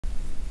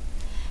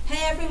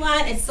Hey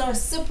everyone, it's so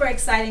super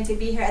exciting to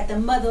be here at the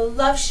Mother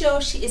Love Show.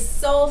 She is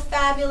so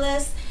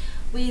fabulous.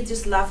 We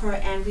just love her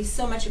and we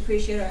so much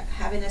appreciate her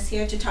having us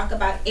here to talk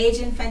about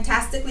Aging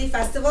Fantastically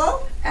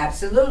Festival.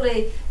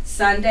 Absolutely.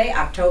 Sunday,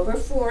 October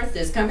 4th,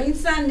 this coming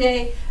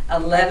Sunday,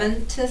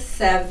 11 to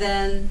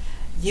 7.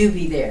 You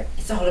be there.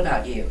 It's all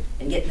about you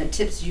and getting the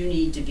tips you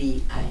need to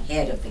be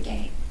ahead of the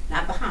game,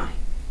 not behind.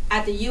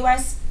 At the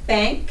U.S.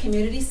 Bank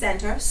Community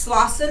Center,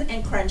 Slauson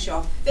and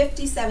Crenashaw,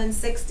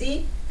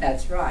 5760.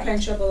 That's right.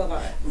 Crenashaw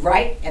Boulevard.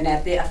 Right, and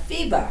at the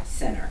Afiba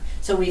Center.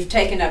 So we've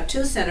taken up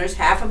 2 centers,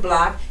 half a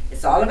block.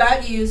 It's all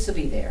about you, so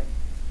be there.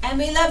 And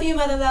we love you,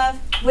 Mother Love.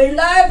 We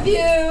love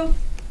you.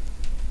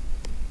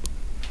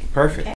 Perfect.